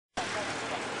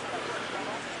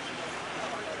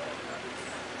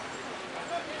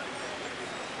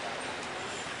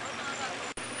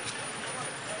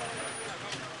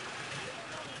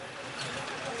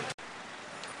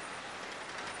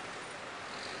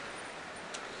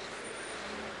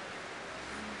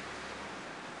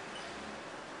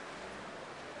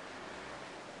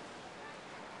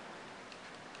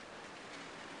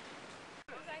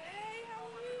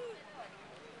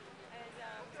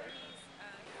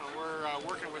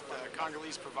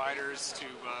Congolese providers to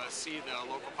see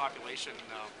the local population,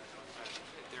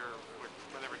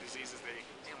 whatever diseases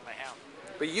they have.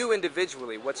 But you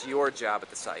individually, what's your job at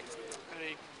the site?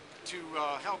 To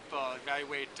help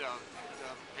evaluate the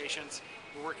patients.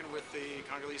 We're working with the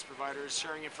Congolese providers,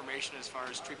 sharing information as far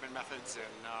as treatment methods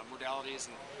and modalities,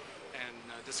 and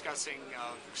discussing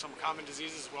some common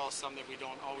diseases as well as some that we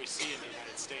don't always see in the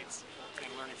United States, and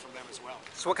learning from them as well.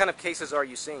 So what kind of cases are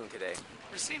you seeing today?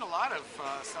 We're seeing a lot of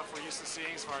stuff we're used to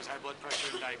seeing as far as high blood pressure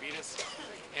and diabetes,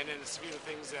 and then a few of the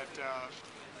things that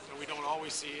we don't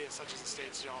always see, such as the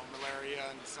States, malaria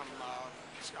and some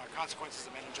consequences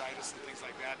of meningitis and things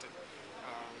like that.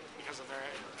 Because of their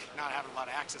not having a lot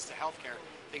of access to health care,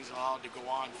 things are allowed to go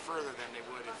on further than they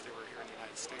would if they were here in the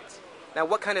United States. Now,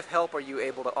 what kind of help are you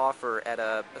able to offer at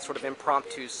a sort of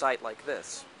impromptu site like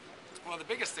this? Well, the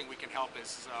biggest thing we can help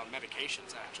is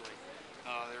medications, actually.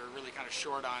 They're really kind of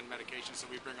short on medications, so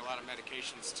we bring a lot of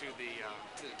medications to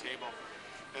the table,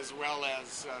 as well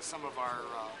as some of our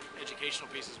educational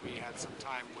pieces. We had some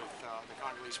time with the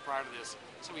Congolese prior to this,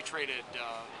 so we traded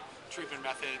treatment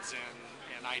methods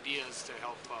and ideas to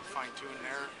help fine-tune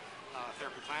their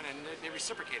therapy plan, and they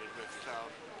reciprocated with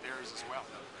theirs as well.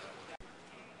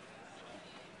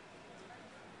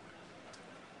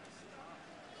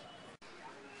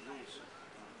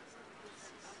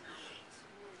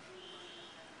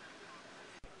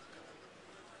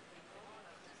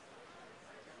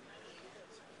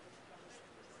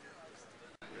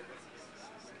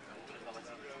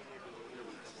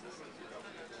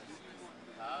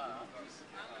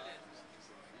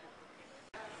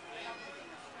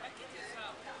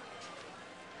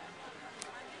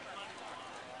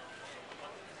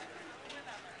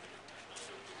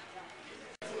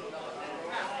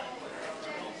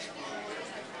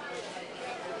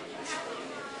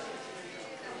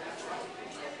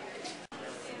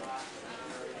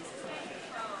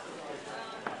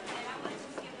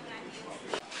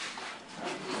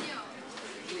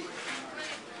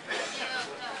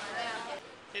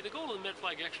 The goal of the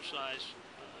Medflag exercise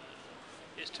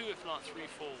is two, if not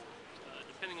threefold,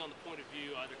 depending on the point of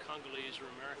view, either Congolese or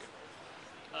American.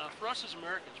 For us as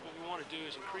Americans, what we want to do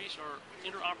is increase our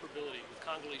interoperability with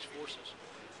Congolese forces,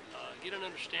 get an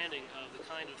understanding of the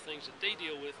kind of things that they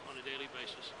deal with on a daily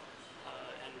basis,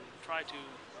 and try to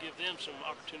give them some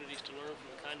opportunities to learn from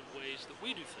the kind of ways that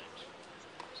we do things.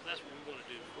 So that's what we want to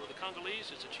do. For the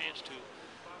Congolese, it's a chance to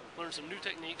learn some new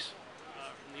techniques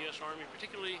from the U.S. Army,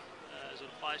 particularly as it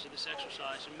applies to this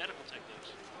exercise, and medical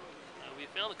techniques.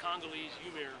 We found the Congolese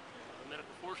UMIR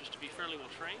medical forces to be fairly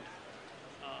well trained,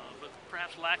 but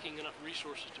perhaps lacking enough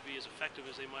resources to be as effective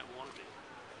as they might want to be.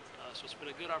 So it's been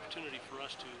a good opportunity for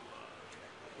us to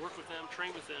work with them,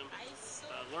 train with them,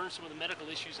 learn some of the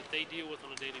medical issues that they deal with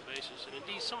on a daily basis, and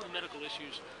indeed some of the medical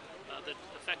issues that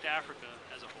affect Africa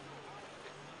as a whole.